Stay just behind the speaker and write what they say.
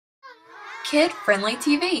Kid Friendly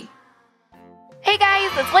TV. Hey guys,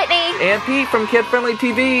 it's Whitney and Pete from Kid Friendly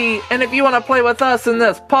TV, and if you want to play with us in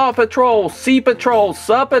this Paw Patrol Sub Patrol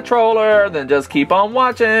Sub Patroller, then just keep on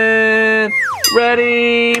watching.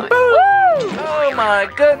 Ready? Boom! Oh my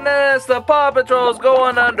goodness, the Paw Patrol's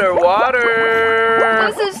going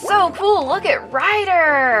underwater. This is so cool. Look at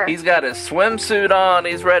Ryder. He's got his swimsuit on.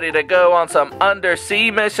 He's ready to go on some undersea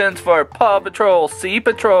missions for Paw Patrol Sub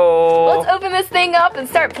Patrol. Let's open this thing up and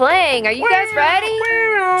start playing. Are you guys ready?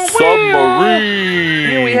 Submarine.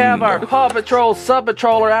 Here we have our Paw Patrol Sub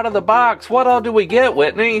Patroller out of the box. What all do we get,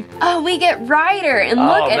 Whitney? Oh, we get Ryder, and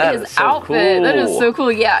look at his outfit. Cool. That is so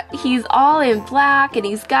cool. Yeah, he's all in black, and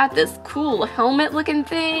he's got this cool helmet-looking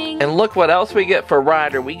thing. And look what else we get for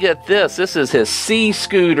Ryder. We get this. This is his sea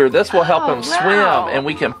scooter. This will help him swim, and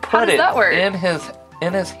we can put it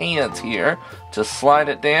in his hands here. Just slide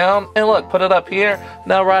it down, and look, put it up here.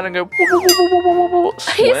 Now Ryder can go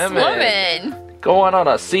He's swimming. Going on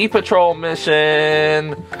a sea patrol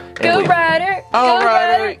mission. Go Ryder! Oh, go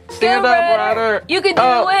Ryder! Stand up, Ryder! You can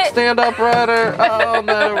do it! Stand up, Ryder! Oh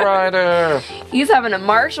no, Ryder! He's having a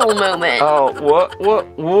Marshall moment. Oh,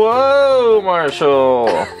 whoa,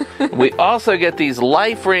 Marshall! We also get these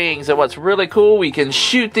life rings, and what's really cool, we can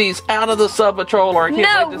shoot these out of the Sub Patroller. I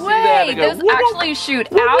can't wait to see that. No way! Those actually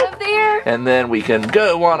shoot out of there? And then we can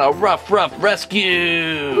go on a rough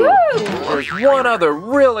rescue! Woo! There's one other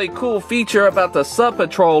really cool feature about the Sub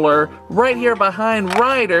Patroller. Right here behind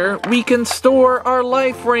Ryder, we can store our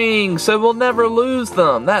life rings, so we'll never lose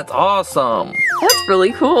them. That's awesome. That's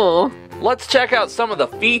really cool. Let's check out some of the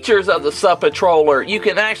features of the Sub Patroller. You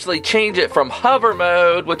can actually change it from hover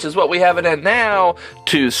mode, which is what we have it in now,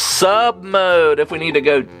 to sub mode if we need to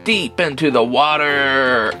go deep into the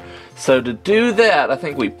water. So to do that, I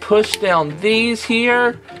think we push down these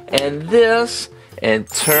here and this and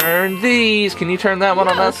turn these. Can you turn that one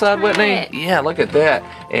on that side, Whitney? Yeah, look at that.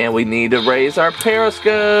 And we need to raise our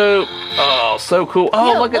periscope. Oh, so cool.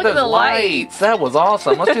 Oh, yeah, look at those lights. That was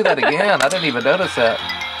awesome. Let's do that again. I didn't even notice that.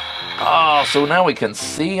 Oh, so now we can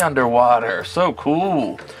see underwater. So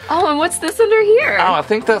cool. Oh, and what's this under here? Oh, I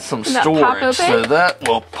think that's some storage. So that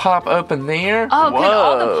will pop open there. Oh, can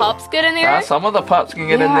all the pups get in there? Some of the pups can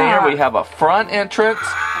get in there. We have a front entrance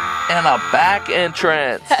and a back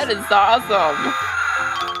entrance. That is awesome.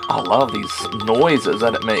 I love these noises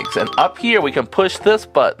that it makes. And up here, we can push this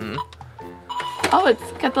button. Oh,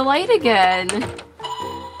 it's got the light again.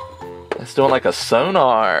 It's doing like a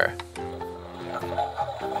sonar.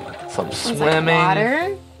 Some swimming. Like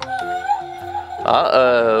water.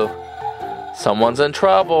 Uh-oh. Someone's in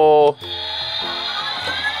trouble.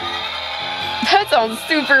 That sounds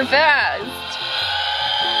super fast.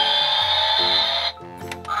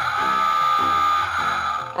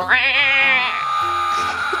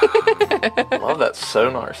 I love that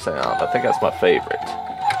sonar sound. I think that's my favorite.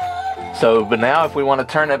 So, but now if we want to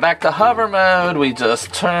turn it back to hover mode, we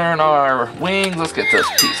just turn our wings. Let's get this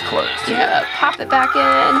piece closed. Yeah, pop it back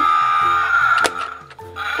in.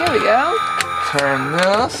 There we go. Turn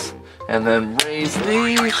this, and then raise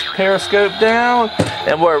these, periscope down,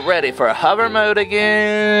 and we're ready for hover mode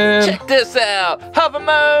again. Check this out. Hover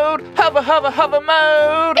mode, hover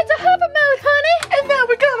mode. It's a hover mode, honey. And now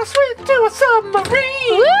we're gonna switch to a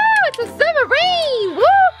submarine. Woo, it's a submarine.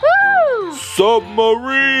 Woo-hoo.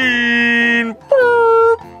 Submarine.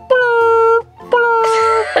 Boop, boop,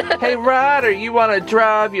 boop. Hey, Ryder, you want to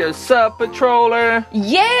drive your Sub Patroller?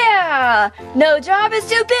 Yeah. No job is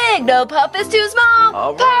too big. No pup is too small.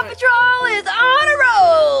 All right. Paw Patrol is on a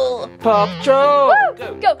roll. Paw Patrol.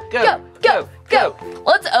 Woo. Go.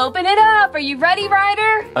 Let's open it up. Are you ready,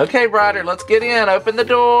 Ryder? Okay, Ryder, let's get in. Open the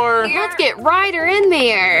door. Let's get Ryder in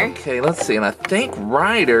there. Okay, let's see. And I think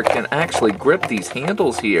Ryder can actually grip these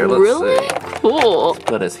handles here. Let's see. Cool. Let's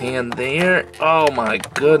put his hand there. Oh my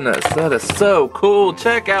goodness, that is so cool.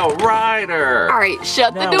 Check out Ryder. All right,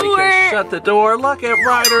 shut the door. We can shut the door. Look at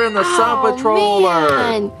Ryder in the Sub Patroller.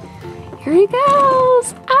 Man. Here he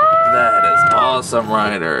goes. That is awesome,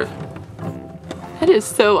 Ryder. That is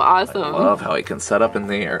so awesome. I love how he can set up in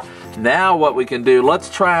there. Now what we can do, let's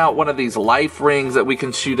try out one of these life rings that we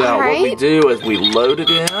can shoot out. Right. What we do is we load it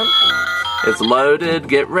in. It's loaded,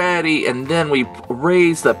 get ready, and then we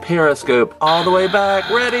raise the periscope all the way back.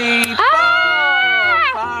 Ready? Ah!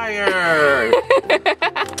 Fire!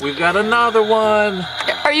 We've got another one.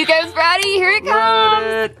 Are you guys ready? Here it comes.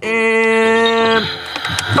 Load it and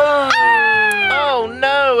boom! Oh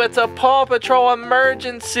no, it's a Paw Patrol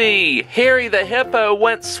emergency! Harry the Hippo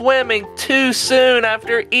went swimming too soon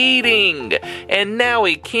after eating, and now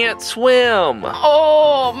he can't swim.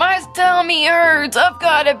 Oh, my tummy hurts. I've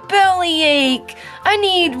got a bellyache. I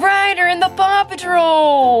need Ryder and the Paw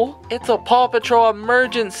Patrol. It's a Paw Patrol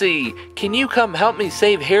emergency. Can you come help me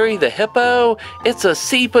save Harry the hippo? It's a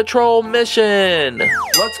Sea Patrol mission.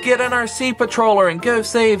 Let's get in our Sea Patroller and go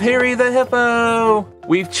save Harry the hippo.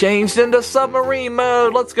 We've changed into submarine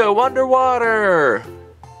mode. Let's go underwater.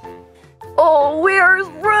 Oh, where's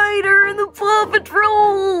Ryder and the Paw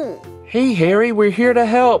Patrol? Hey Harry, we're here to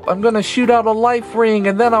help. I'm gonna shoot out a life ring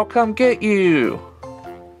and then I'll come get you.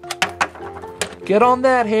 Get on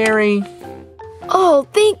that, Harry. Oh,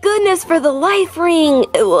 thank goodness for the life ring.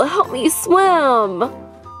 It will help me swim.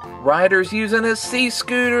 Ryder's using his sea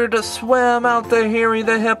scooter to swim out to Harry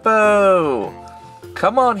the hippo.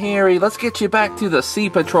 Come on, Harry, let's get you back to the Sea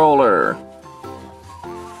Patroller.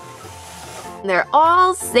 They're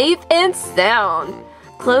all safe and sound.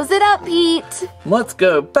 Close it up, Pete. Let's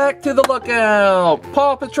go back to the lookout.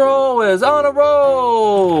 Paw Patrol is on a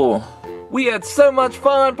roll. We had so much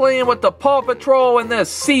fun playing with the Paw Patrol and this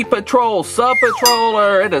Sea Patrol Sub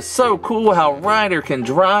Patroller. It is so cool how Ryder can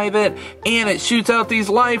drive it and it shoots out these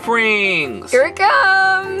life rings. Here it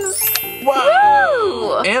comes. Wow!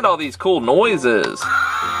 Woo! And all these cool noises.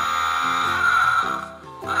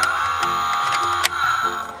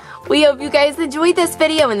 We hope you guys enjoyed this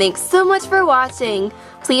video and thanks so much for watching.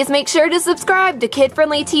 Please make sure to subscribe to Kid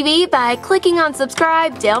Friendly TV by clicking on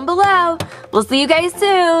subscribe down below. We'll see you guys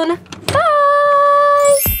soon.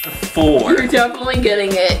 Bye! 4. You're definitely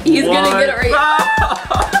getting it. He's gonna get it right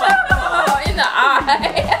in the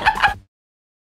eye.